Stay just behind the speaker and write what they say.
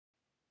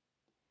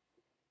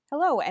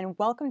Hello and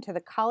welcome to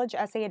the College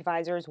Essay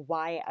Advisor's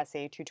Y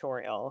Essay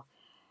tutorial.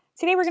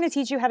 Today we're going to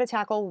teach you how to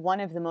tackle one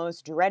of the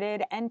most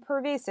dreaded and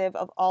pervasive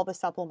of all the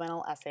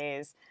supplemental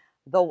essays,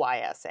 the Y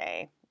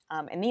essay.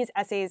 And these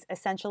essays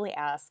essentially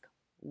ask,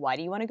 why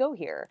do you want to go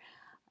here?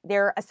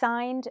 They're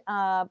assigned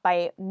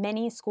by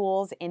many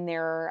schools in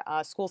their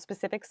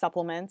school-specific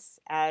supplements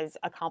as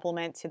a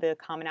complement to the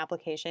Common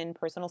Application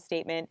personal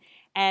statement.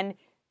 And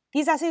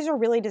these essays are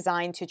really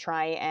designed to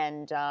try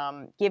and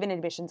give an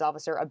admissions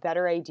officer a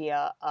better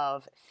idea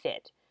of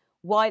fit.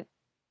 What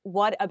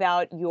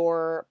about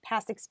your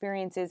past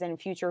experiences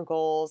and future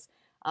goals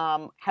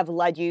have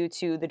led you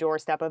to the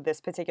doorstep of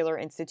this particular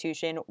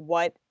institution?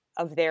 What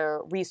of their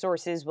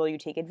resources will you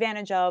take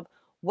advantage of?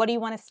 What do you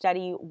want to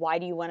study? Why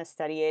do you want to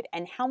study it?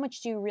 And how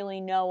much do you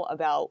really know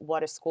about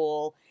what a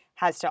school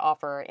has to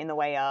offer in the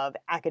way of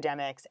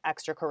academics,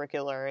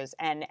 extracurriculars,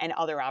 and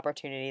other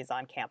opportunities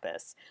on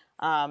campus?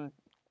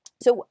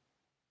 So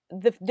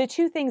the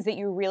two things that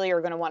you really are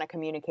going to want to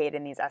communicate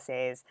in these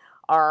essays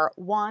are,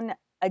 one,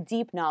 a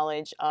deep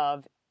knowledge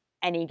of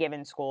any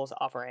given school's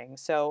offering.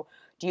 So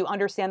do you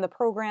understand the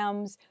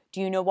programs?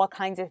 Do you know what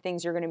kinds of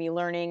things you're going to be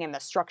learning and the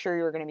structure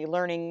you're going to be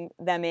learning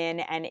them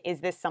in? And is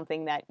this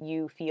something that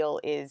you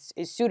feel is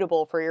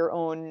suitable for your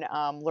own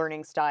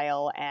learning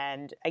style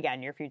and,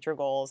 again, your future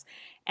goals?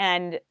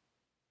 And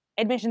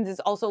admissions is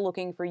also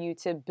looking for you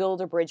to build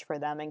a bridge for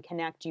them and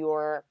connect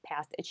your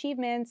past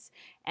achievements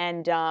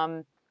and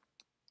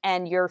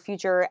your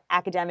future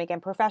academic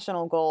and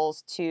professional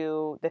goals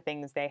to the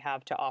things they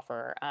have to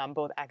offer,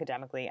 both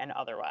academically and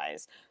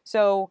otherwise.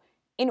 So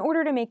in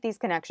order to make these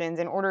connections,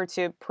 in order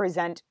to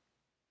present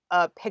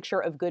a picture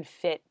of good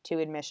fit to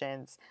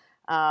admissions,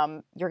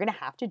 you're going to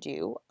have to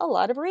do a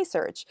lot of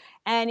research.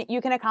 And you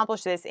can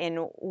accomplish this in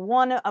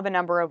one of a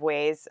number of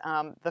ways.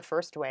 The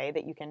first way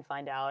that you can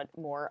find out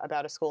more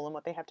about a school and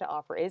what they have to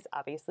offer is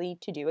obviously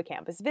to do a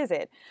campus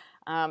visit.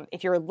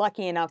 If you're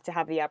lucky enough to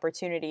have the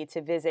opportunity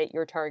to visit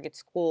your target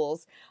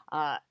schools,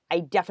 I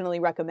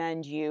definitely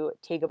recommend you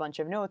take a bunch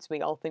of notes.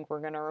 We all think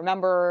we're going to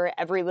remember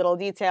every little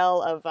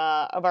detail of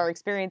our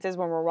experiences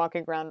when we're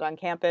walking around on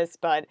campus,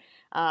 but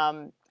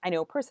I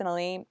know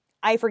personally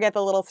I forget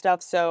the little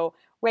stuff, so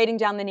writing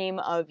down the name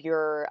of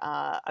your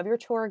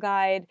tour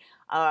guide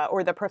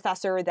or the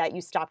professor that you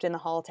stopped in the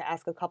hall to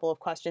ask a couple of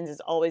questions is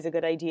always a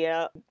good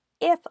idea.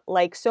 If,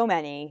 like so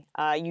many,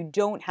 you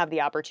don't have the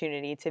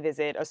opportunity to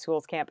visit a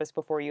school's campus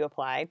before you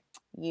apply,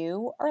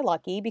 you are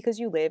lucky because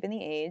you live in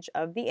the age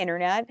of the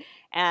internet,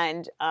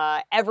 and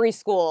every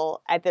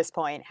school at this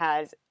point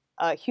has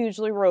a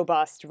hugely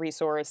robust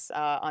resource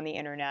on the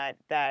internet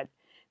that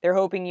they're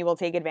hoping you will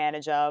take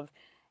advantage of.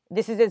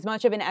 This is as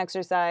much of an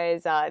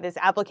exercise, this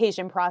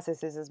application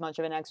process is as much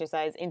of an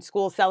exercise in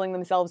schools selling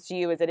themselves to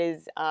you as it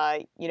is,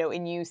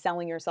 in you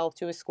selling yourself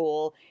to a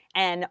school.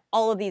 And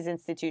all of these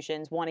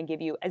institutions want to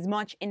give you as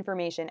much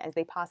information as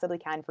they possibly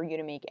can for you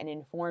to make an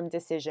informed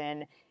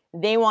decision.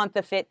 They want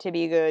the fit to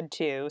be good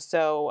too.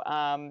 So,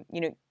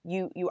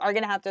 you are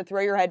going to have to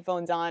throw your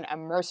headphones on,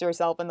 immerse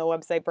yourself in the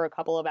website for a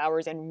couple of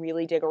hours and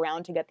really dig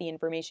around to get the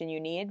information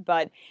you need,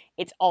 but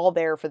it's all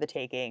there for the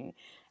taking.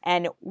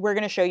 And we're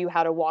going to show you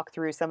how to walk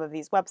through some of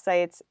these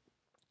websites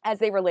as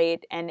they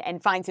relate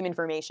and find some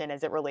information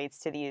as it relates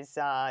to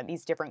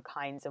these different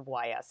kinds of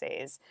Y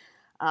essays.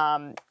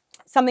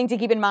 Something to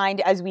keep in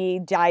mind as we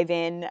dive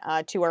in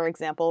to our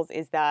examples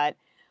is that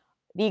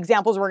the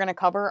examples we're going to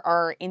cover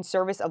are in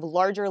service of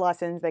larger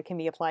lessons that can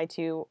be applied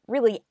to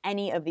really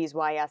any of these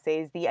Y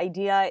essays. The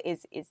idea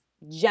is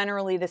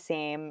generally the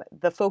same.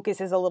 The focus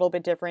is a little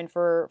bit different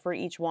for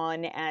each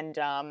one, and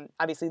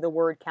obviously the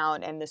word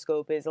count and the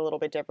scope is a little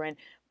bit different,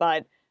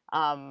 but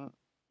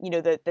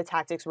the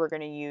tactics we're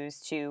going to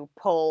use to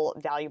pull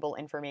valuable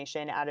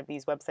information out of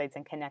these websites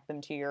and connect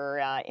them to your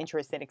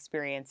interests and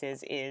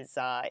experiences is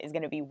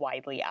going to be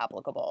widely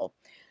applicable.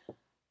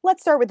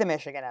 Let's start with the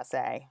Michigan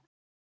essay.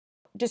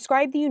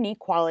 Describe the unique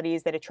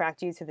qualities that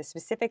attract you to the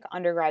specific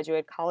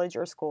undergraduate college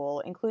or school,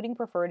 including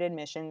preferred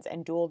admissions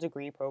and dual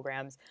degree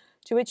programs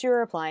to which you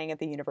are applying at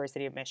the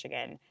University of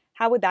Michigan.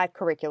 How would that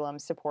curriculum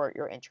support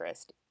your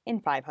interest? In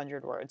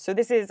 500 words. So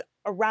this is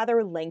a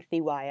rather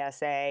lengthy Y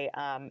essay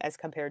as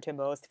compared to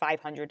most.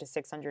 500 to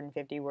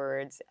 650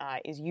 words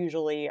is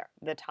usually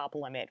the top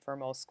limit for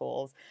most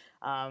schools.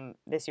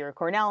 This year,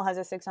 Cornell has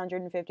a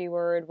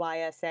 650-word Y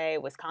essay.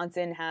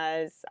 Wisconsin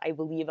has, I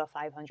believe, a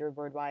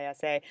 500-word Y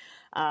essay.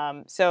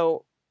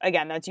 So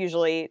again, that's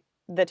usually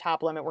the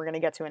top limit. We're going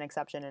to get to an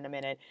exception in a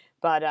minute,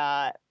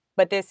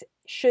 but this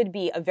should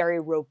be a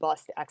very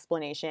robust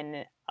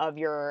explanation of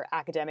your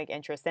academic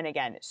interest, and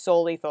again,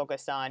 solely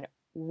focused on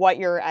what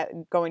you're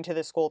going to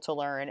the school to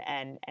learn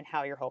and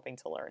how you're hoping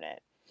to learn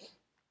it.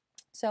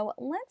 So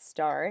let's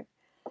start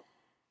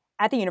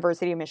at the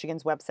University of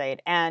Michigan's website.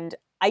 And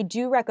I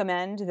do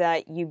recommend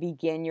that you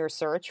begin your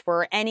search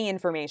for any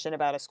information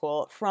about a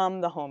school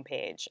from the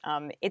homepage.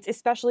 It's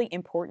especially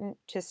important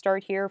to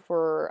start here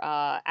for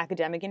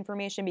academic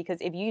information, because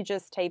if you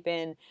just type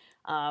in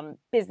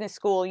business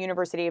school,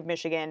 University of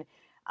Michigan,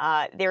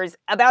 There's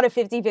about a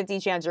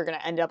 50-50 chance you're going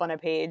to end up on a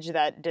page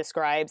that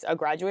describes a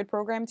graduate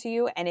program to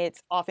you, and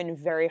it's often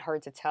very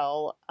hard to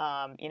tell,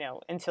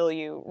 until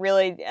you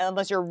really,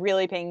 unless you're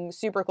really paying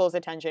super close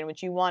attention,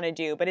 which you want to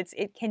do, but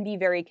it can be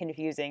very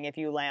confusing if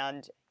you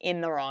land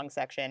in the wrong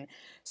section.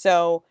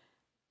 So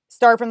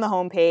start from the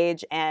home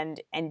page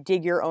and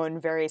dig your own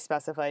very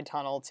specified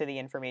tunnel to the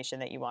information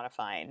that you want to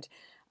find.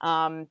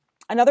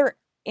 Another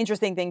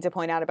interesting thing to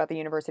point out about the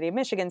University of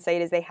Michigan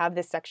site is they have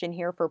this section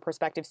here for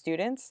prospective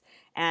students,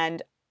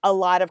 and a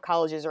lot of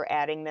colleges are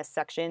adding this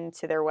section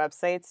to their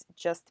websites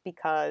just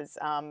because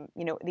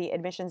the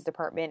admissions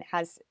department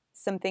has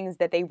some things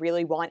that they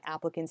really want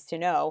applicants to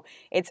know.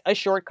 It's a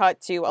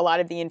shortcut to a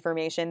lot of the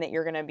information that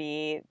you're going to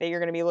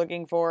be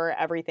looking for,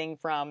 everything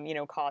from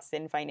cost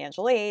and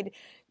financial aid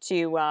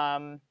to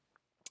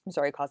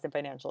cost and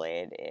financial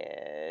aid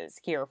is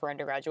here for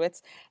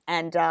undergraduates,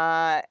 and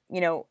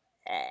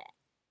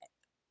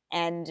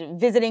and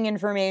visiting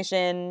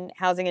information,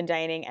 housing and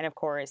dining, and of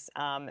course,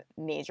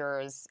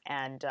 majors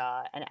and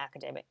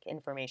academic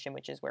information,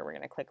 which is where we're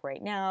going to click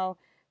right now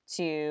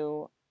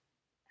to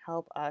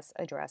help us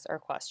address our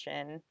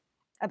question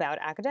about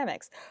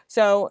academics.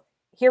 So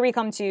here we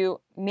come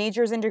to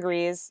majors and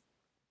degrees.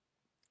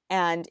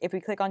 And if we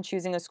click on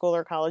choosing a school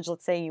or college,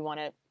 let's say you want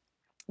to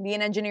be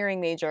an engineering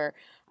major.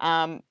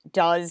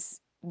 Does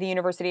the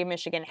University of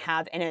Michigan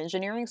have an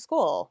engineering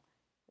school?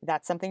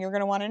 That's something you're going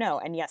to want to know.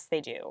 And yes,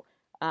 they do.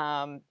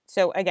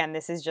 So again,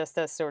 this is just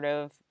a sort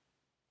of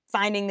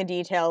finding the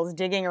details,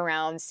 digging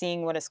around,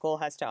 seeing what a school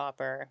has to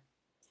offer.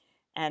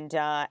 And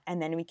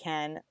then we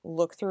can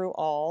look through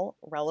all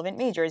relevant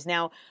majors.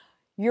 Now,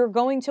 you're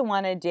going to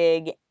want to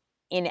dig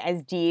in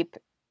as deep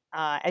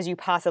as you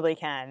possibly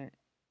can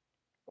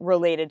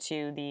related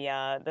to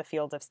the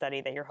field of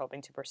study that you're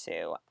hoping to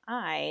pursue.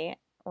 I,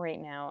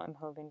 right now, am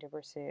hoping to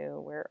pursue,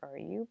 where are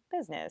you,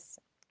 business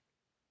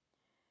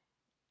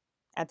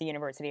at the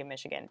University of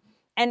Michigan.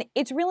 And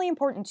it's really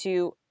important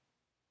to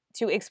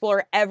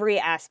explore every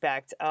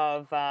aspect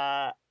of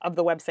the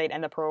website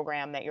and the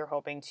program that you're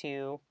hoping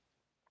to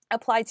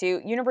apply to.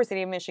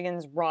 University of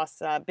Michigan's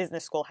Ross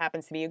Business School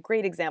happens to be a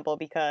great example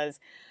because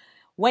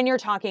when you're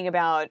talking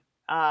about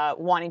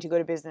wanting to go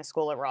to business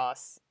school at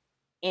Ross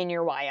in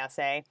your Y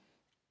essay,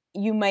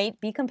 you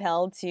might be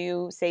compelled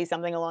to say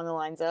something along the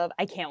lines of,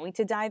 I can't wait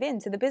to dive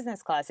into the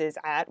business classes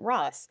at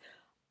Ross.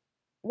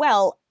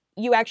 Well,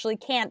 you actually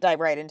can't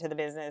dive right into the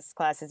business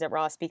classes at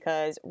Ross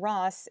because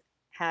Ross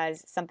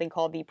has something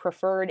called the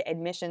Preferred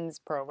Admissions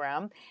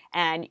Program,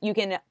 and you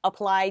can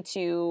apply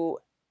to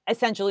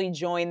essentially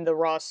join the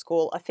Ross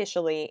School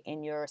officially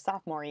in your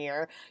sophomore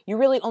year. You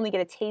really only get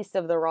a taste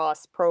of the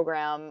Ross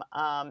program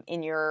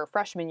in your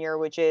freshman year,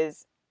 which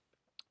is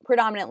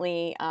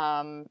predominantly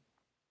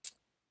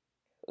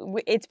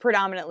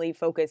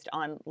focused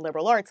on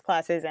liberal arts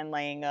classes and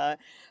laying a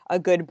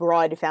good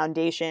broad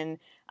foundation.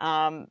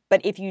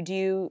 But if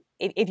you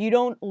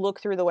don't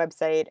look through the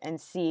website and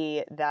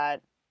see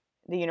that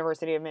the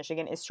University of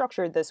Michigan is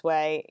structured this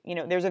way,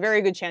 there's a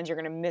very good chance you're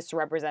going to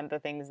misrepresent the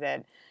things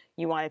that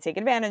you want to take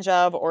advantage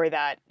of, or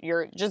that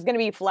you're just going to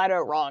be flat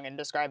out wrong in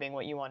describing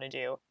what you want to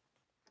do.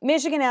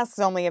 Michigan asks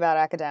only about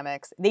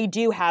academics. They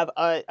do have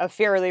a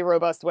fairly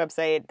robust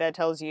website that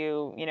tells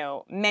you,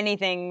 many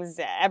things,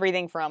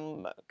 everything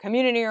from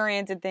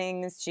community-oriented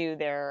things to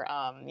their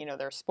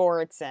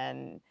sports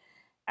and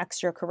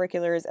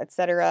extracurriculars,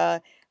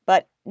 etc.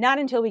 But not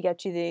until we get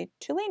to the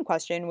Tulane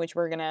question, which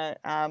we're going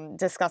to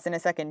discuss in a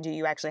second, do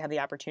you actually have the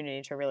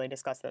opportunity to really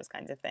discuss those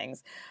kinds of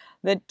things.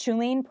 The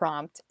Tulane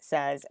prompt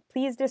says,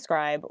 please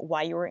describe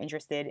why you were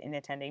interested in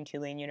attending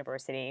Tulane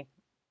University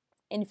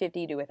in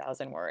 50 to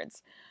 1,000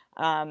 words.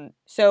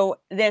 So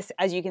this,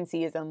 as you can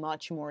see, is a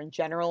much more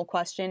general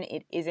question.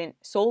 It isn't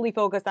solely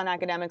focused on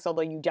academics,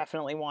 although you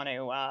definitely want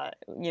to,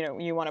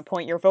 you want to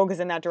point your focus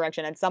in that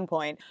direction at some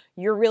point.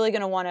 You're really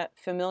going to want to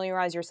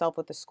familiarize yourself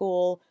with the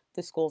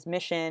school's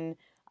mission,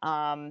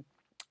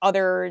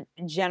 other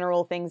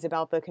general things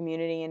about the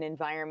community and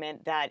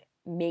environment that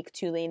make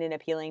Tulane an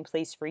appealing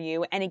place for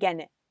you. And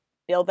again,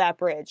 build that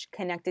bridge,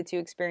 connect it to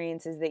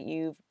experiences that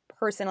you've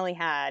personally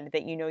had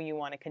that you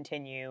want to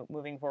continue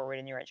moving forward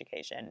in your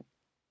education.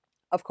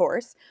 Of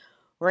course,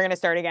 we're going to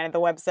start again at the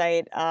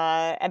website,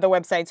 at the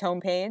website's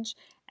homepage,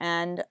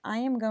 and I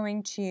am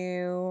going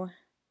to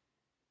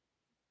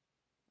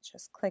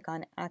just click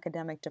on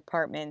academic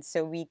departments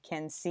so we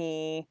can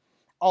see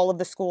all of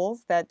the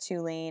schools that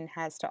Tulane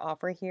has to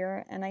offer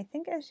here. And I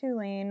think at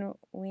Tulane,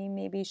 we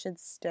maybe should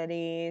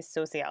study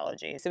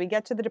sociology. So we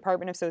get to the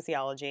Department of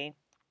Sociology.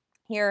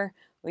 Here,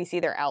 we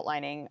see they're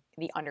outlining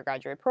the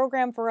undergraduate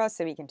program for us,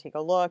 so we can take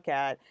a look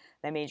at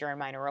the major and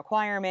minor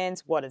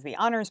requirements. What does the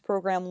honors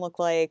program look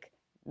like?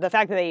 The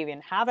fact that they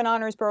even have an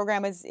honors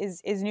program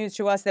is news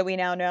to us that we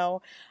now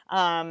know.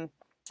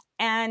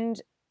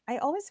 And I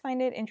always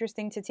find it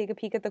interesting to take a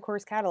peek at the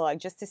course catalog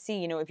just to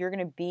see, if you're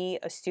going to be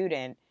a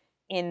student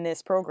in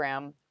this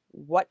program,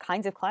 what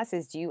kinds of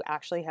classes do you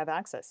actually have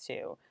access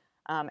to?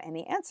 And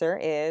the answer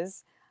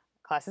is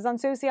classes on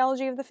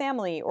sociology of the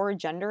family or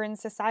gender and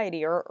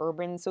society or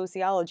urban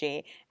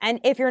sociology. And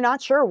if you're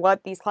not sure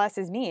what these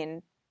classes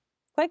mean,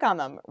 click on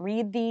them.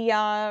 Read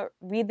the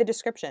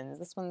descriptions.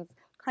 This one's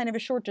kind of a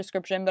short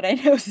description, but I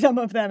know some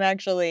of them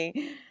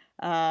actually,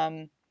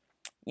 go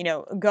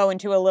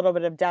into a little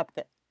bit of depth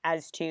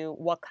as to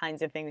what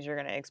kinds of things you're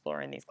going to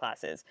explore in these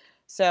classes.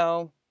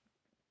 So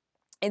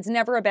it's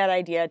never a bad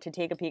idea to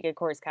take a peek at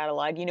course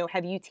catalog.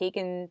 Have you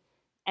taken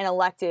an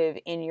elective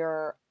in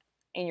your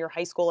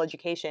high school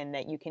education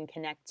that you can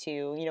connect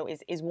to?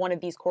 Is one of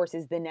these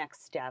courses the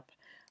next step?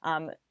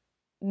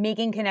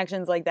 Making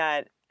connections like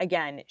that,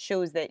 again,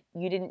 shows that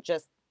you didn't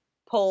just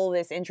pull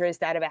this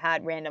interest out of a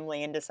hat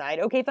randomly and decide,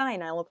 okay,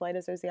 fine, I'll apply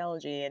to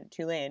sociology at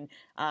Tulane.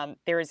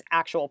 There's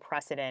actual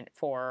precedent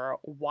for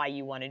why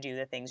you want to do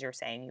the things you're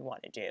saying you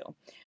want to do.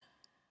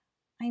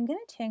 I'm going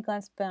to take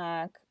us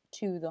back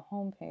to the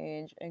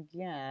homepage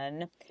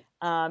again,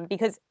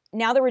 because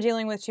now that we're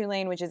dealing with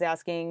Tulane, which is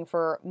asking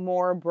for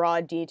more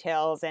broad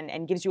details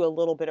and gives you a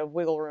little bit of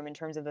wiggle room in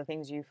terms of the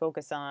things you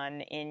focus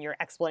on in your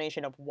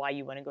explanation of why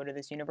you want to go to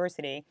this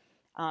university,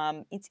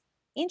 it's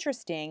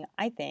interesting,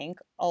 I think,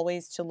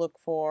 always to look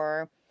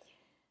for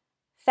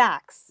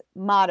facts,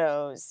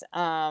 mottos.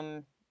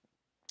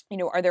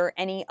 Are there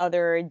any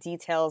other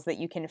details that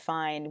you can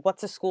find?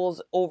 What's a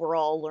school's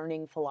overall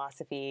learning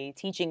philosophy,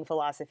 teaching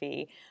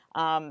philosophy?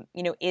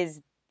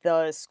 Is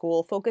the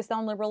school focused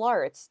on liberal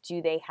arts?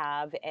 Do they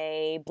have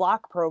a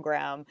block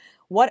program?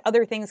 What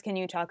other things can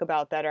you talk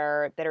about that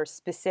are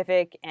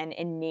specific and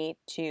innate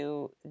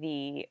to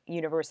the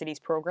university's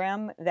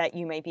program that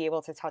you might be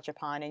able to touch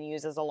upon and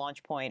use as a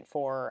launch point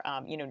for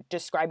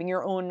describing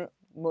your own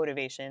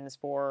motivations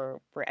for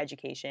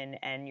education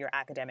and your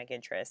academic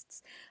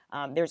interests?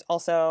 There's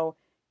also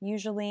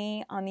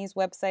usually on these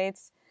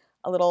websites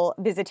a little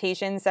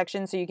visitation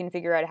section so you can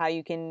figure out how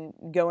you can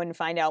go and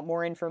find out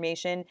more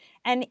information.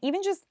 And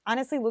even just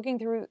honestly looking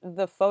through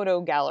the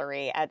photo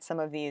gallery at some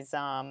of these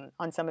on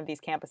some of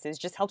these campuses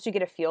just helps you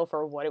get a feel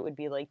for what it would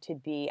be like to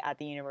be at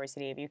the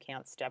university if you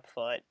can't step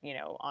foot,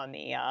 on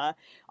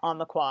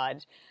the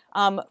quad.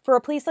 For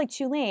a place like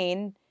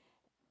Tulane,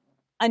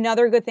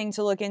 another good thing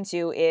to look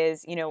into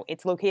is,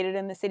 it's located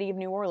in the city of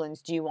New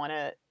Orleans. Do you want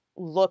to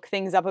look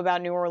things up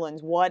about New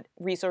Orleans? What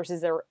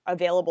resources are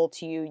available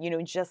to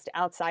you, just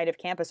outside of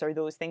campus? Are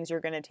those things you're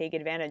going to take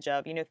advantage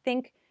of?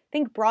 Think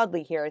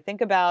broadly here.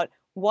 Think about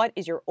what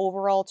is your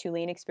overall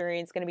Tulane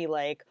experience going to be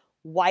like?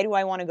 Why do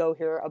I want to go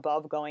here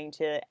above going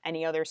to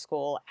any other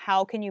school?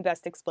 How can you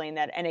best explain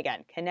that? And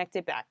again, connect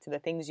it back to the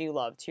things you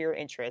love, to your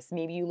interests.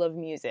 Maybe you love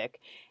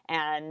music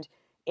and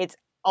it's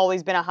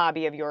always been a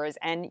hobby of yours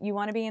and you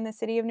want to be in the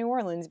city of New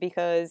Orleans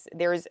because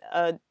there's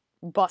a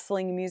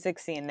bustling music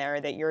scene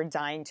there that you're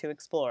dying to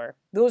explore.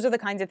 Those are the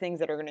kinds of things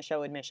that are going to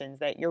show admissions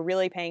that you're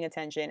really paying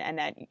attention and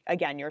that,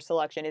 again, your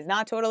selection is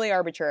not totally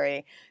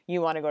arbitrary.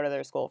 You want to go to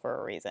their school for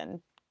a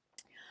reason.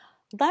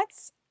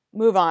 Let's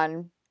move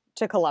on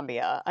to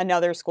Columbia,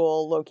 another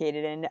school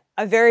located in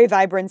a very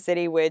vibrant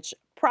city, which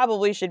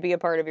probably should be a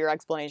part of your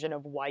explanation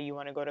of why you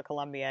want to go to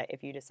Columbia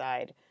if you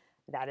decide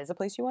that is a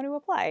place you want to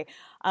apply.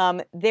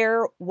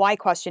 Their why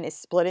question is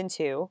split in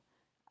two.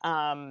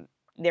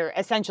 There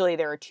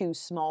are two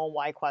small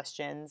why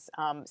questions.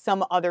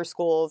 Some other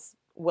schools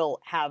will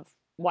have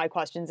why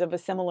questions of a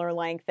similar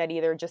length that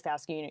either just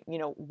ask you,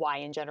 why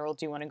in general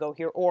do you want to go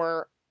here,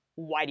 or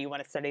why do you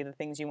want to study the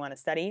things you want to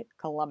study?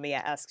 Columbia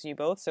asks you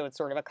both, so it's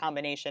sort of a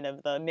combination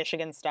of the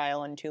Michigan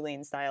style and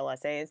Tulane style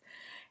essays.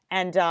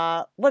 And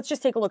let's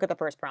just take a look at the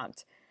first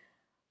prompt.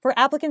 For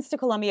applicants to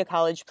Columbia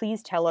College,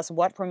 please tell us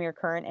what from your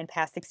current and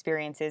past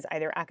experiences,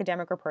 either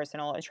academic or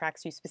personal,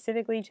 attracts you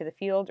specifically to the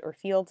field or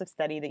fields of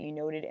study that you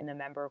noted in the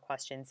member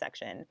questions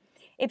section.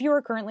 If you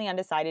are currently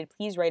undecided,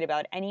 please write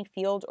about any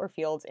field or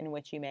fields in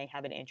which you may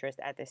have an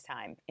interest at this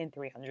time in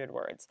 300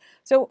 words.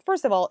 So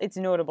first of all, it's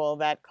notable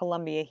that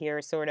Columbia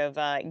here sort of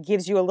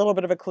gives you a little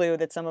bit of a clue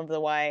that some of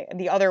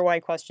the other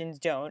why questions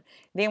don't.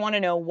 They want to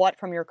know what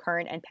from your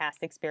current and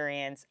past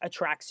experience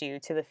attracts you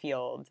to the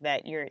field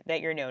that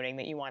you're noting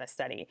that you want to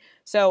study.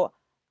 So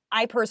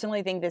I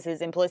personally think this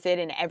is implicit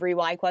in every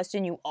why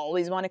question. You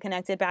always want to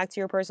connect it back to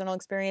your personal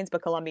experience,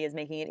 but Columbia is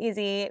making it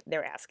easy.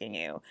 They're asking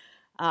you.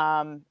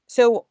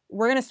 So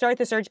we're going to start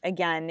the search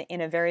again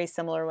in a very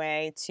similar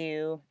way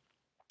to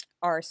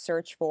our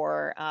search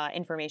for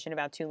information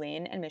about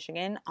Tulane and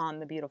Michigan on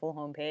the beautiful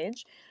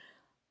homepage.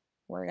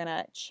 We're going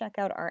to check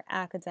out our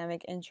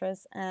academic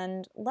interests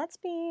and let's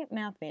be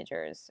math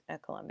majors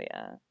at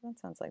Columbia. That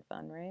sounds like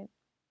fun, right?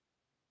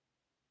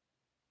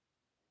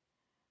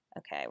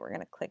 Okay, we're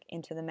going to click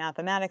into the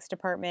mathematics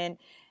department.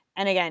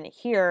 And again,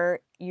 here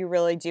you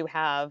really do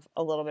have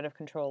a little bit of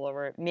control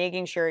over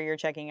making sure you're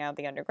checking out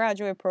the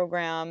undergraduate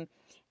program.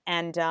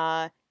 And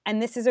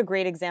this is a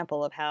great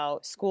example of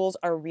how schools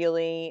are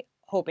really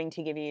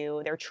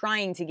they're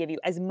trying to give you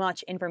as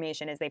much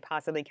information as they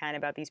possibly can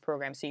about these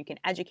programs so you can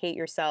educate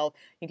yourself,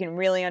 you can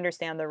really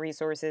understand the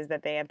resources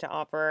that they have to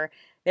offer.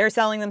 They're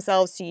selling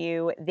themselves to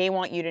you. They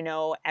want you to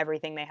know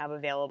everything they have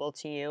available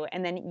to you,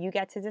 and then you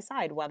get to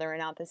decide whether or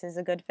not this is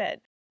a good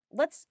fit.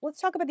 let's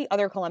talk about the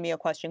other Columbia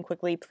question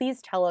quickly.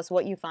 Please tell us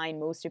what you find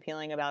most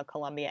appealing about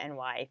Columbia and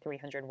why,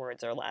 300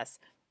 words or less.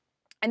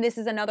 And this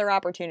is another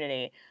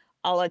opportunity,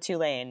 a la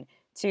Tulane,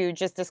 to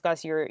just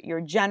discuss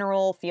your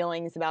general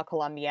feelings about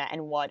Columbia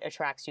and what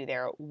attracts you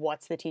there.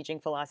 What's the teaching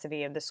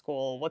philosophy of the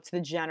school? What's the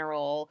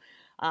general,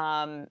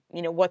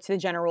 what's the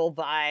general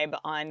vibe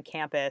on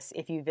campus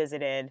if you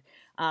visited?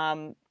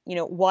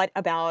 What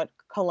about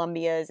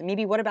Columbia's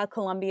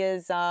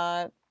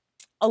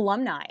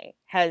alumni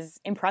has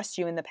impressed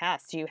you in the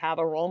past? Do you have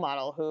a role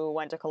model who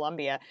went to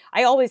Columbia?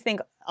 I always think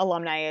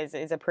alumni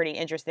is a pretty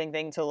interesting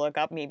thing to look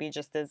up, maybe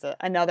just as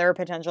another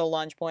potential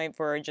launch point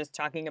for just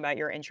talking about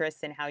your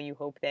interests and how you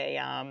hope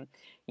they,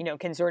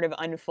 can sort of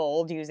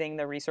unfold using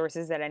the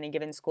resources at any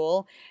given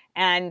school.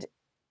 And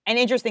an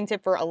interesting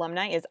tip for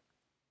alumni is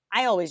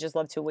I always just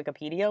love to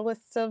Wikipedia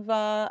lists of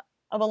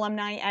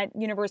alumni at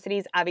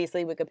universities.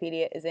 Obviously,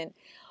 Wikipedia isn't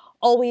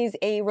always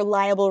a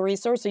reliable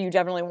resource, so you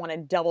definitely want to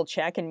double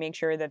check and make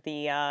sure that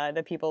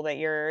the people that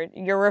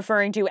you're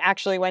referring to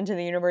actually went to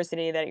the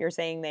university that you're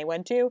saying they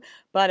went to.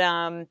 But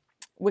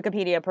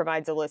Wikipedia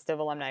provides a list of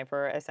alumni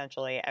for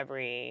essentially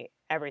every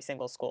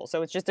single school,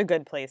 so it's just a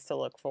good place to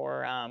look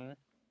for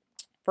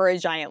a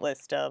giant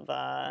list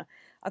of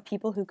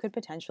people who could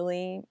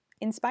potentially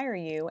inspire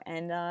you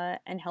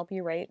and help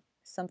you write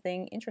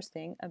something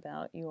interesting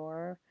about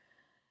your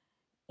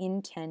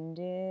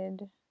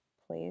intended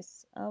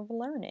place of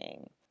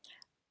learning.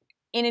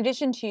 In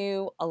addition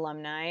to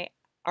alumni,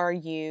 are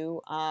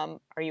you a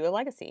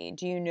legacy?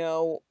 Do you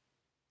know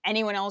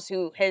anyone else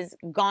who has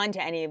gone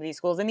to any of these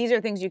schools? And these are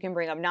things you can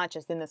bring up not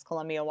just in this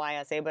Columbia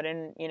YSA, but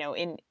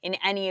in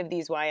any of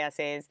these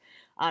YSAs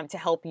to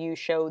help you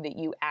show that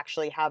you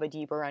actually have a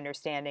deeper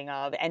understanding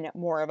of and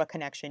more of a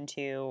connection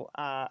to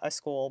a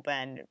school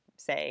than,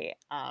 say,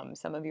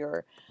 some of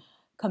your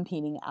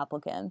competing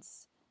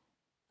applicants.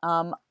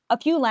 A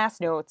few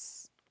last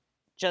notes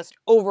just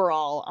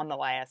overall on the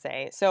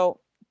YSA.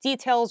 So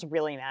details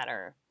really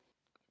matter.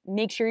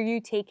 Make sure you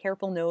take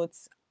careful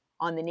notes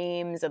on the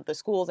names of the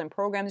schools and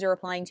programs you're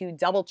applying to.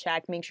 Double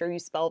check, make sure you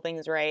spell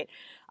things right.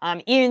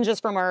 Even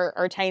just from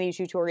our tiny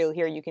tutorial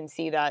here, you can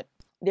see that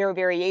there are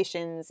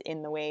variations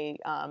in the way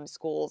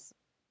schools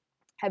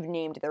have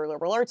named their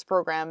liberal arts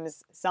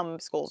programs. Some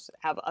schools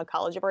have a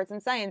College of Arts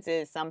and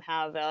Sciences. Some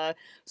have a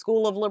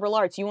School of Liberal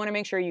Arts. You want to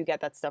make sure you get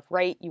that stuff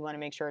right. You want to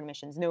make sure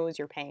admissions knows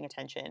you're paying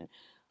attention.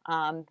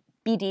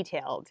 Be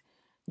detailed.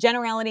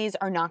 Generalities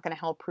are not going to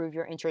help prove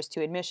your interest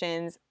to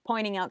admissions.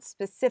 Pointing out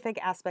specific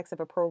aspects of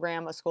a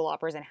program a school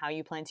offers and how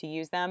you plan to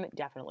use them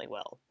definitely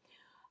will.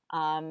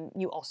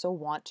 You also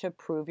want to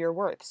prove your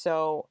worth.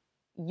 So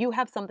you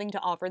have something to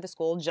offer the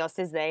school just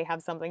as they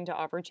have something to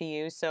offer to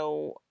you.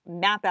 So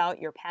map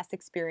out your past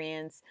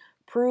experience,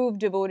 prove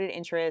devoted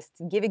interest,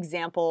 give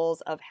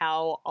examples of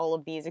how all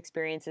of these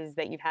experiences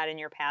that you've had in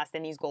your past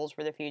and these goals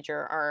for the future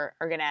are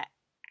going to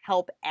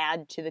help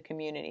add to the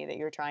community that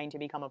you're trying to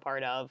become a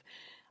part of.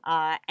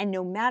 And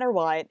no matter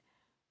what,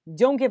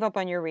 don't give up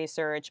on your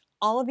research.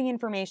 All of the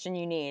information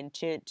you need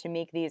to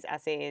make these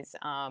essays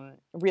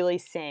really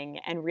sing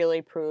and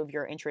really prove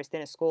your interest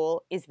in a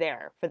school is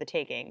there for the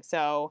taking.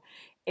 So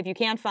if you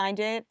can't find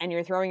it and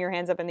you're throwing your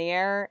hands up in the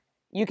air,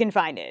 you can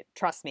find it.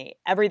 Trust me,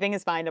 everything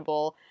is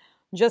findable.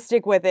 Just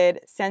stick with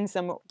it. Spend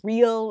some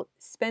real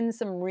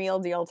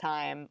deal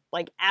time,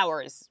 like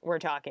hours, we're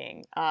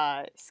talking,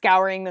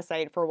 scouring the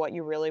site for what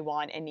you really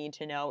want and need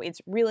to know.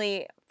 It's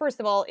really, first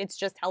of all, it's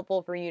just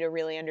helpful for you to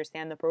really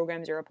understand the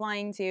programs you're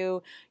applying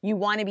to. You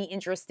want to be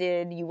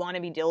interested. You want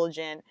to be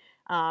diligent.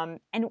 And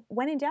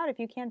when in doubt, if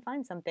you can't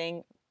find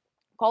something,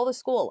 call the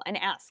school and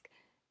ask.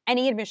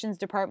 Any admissions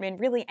department,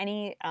 really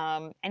any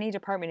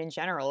department in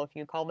general, if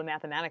you call the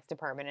mathematics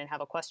department and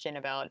have a question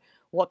about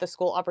what the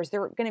school offers,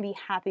 they're going to be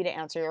happy to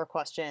answer your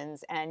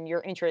questions and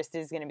your interest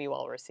is going to be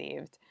well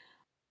received.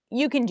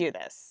 You can do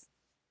this.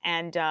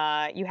 And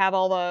you have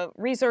all the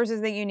resources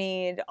that you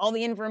need, all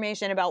the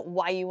information about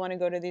why you want to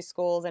go to these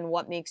schools and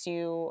what makes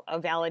you a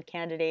valid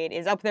candidate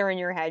is up there in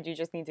your head. You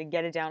just need to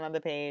get it down on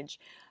the page.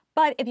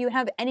 But if you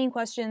have any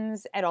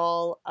questions at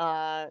all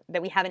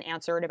that we haven't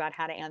answered about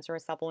how to answer a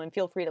supplement,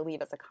 feel free to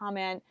leave us a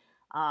comment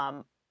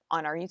on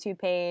our YouTube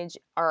page.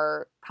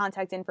 Our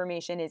contact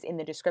information is in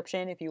the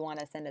description if you want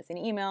to send us an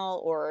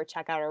email or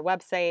check out our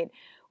website.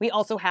 We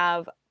also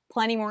have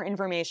plenty more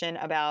information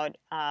about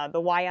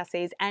the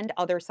YSAs and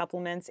other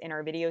supplements in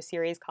our video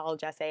series,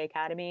 College Essay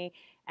Academy.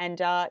 And,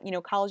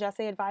 College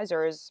Essay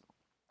Advisors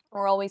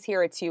are always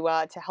here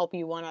to help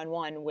you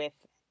one-on-one with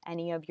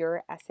any of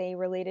your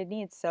essay-related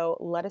needs. So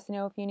let us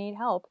know if you need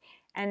help,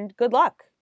 and good luck.